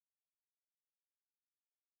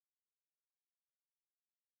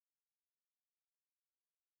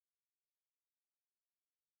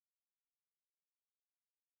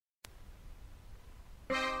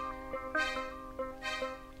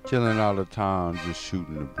Chilling all the time, just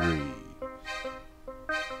shooting the breeze.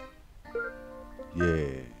 Yeah.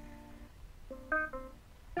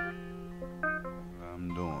 What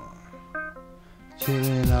I'm doing.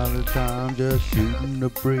 Chilling all the time, just shooting the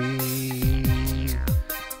breeze.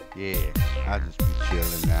 Yeah, I just be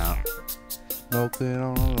chilling out. Smoking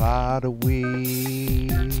on a lot of weed.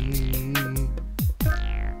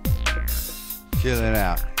 Chilling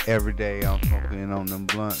out. Every day I'm smoking on them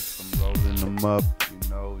blunts. I'm rolling them up,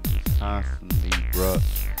 just constantly, bruh.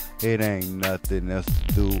 It ain't nothing else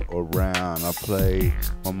to do around. I play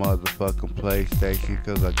my motherfucking PlayStation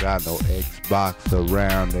cause I got no Xbox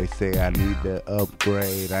around. They say I need to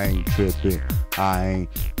upgrade. I ain't tripping. I ain't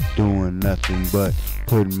doing nothing but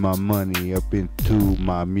putting my money up into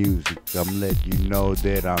my music. I'm letting you know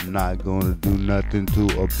that I'm not gonna do nothing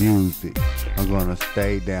to abuse it. I'm gonna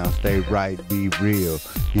stay down, stay right, be real.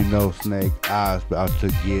 Snake Eyes about to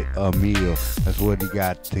get a meal. That's what he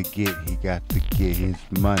got to get. He got to get his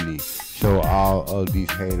money. Show all of these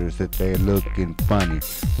haters that they looking funny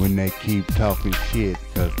when they keep talking shit,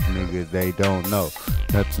 cause niggas, they don't know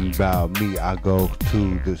nothing about me. I go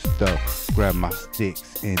to the store, grab my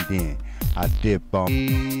sticks, and then I dip on.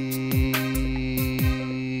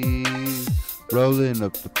 Rolling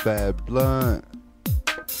up the fat blunt.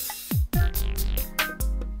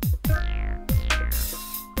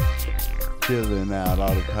 Chilling out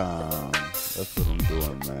all the time. That's what I'm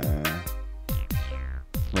doing, man.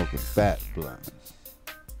 Smoking fat blunt.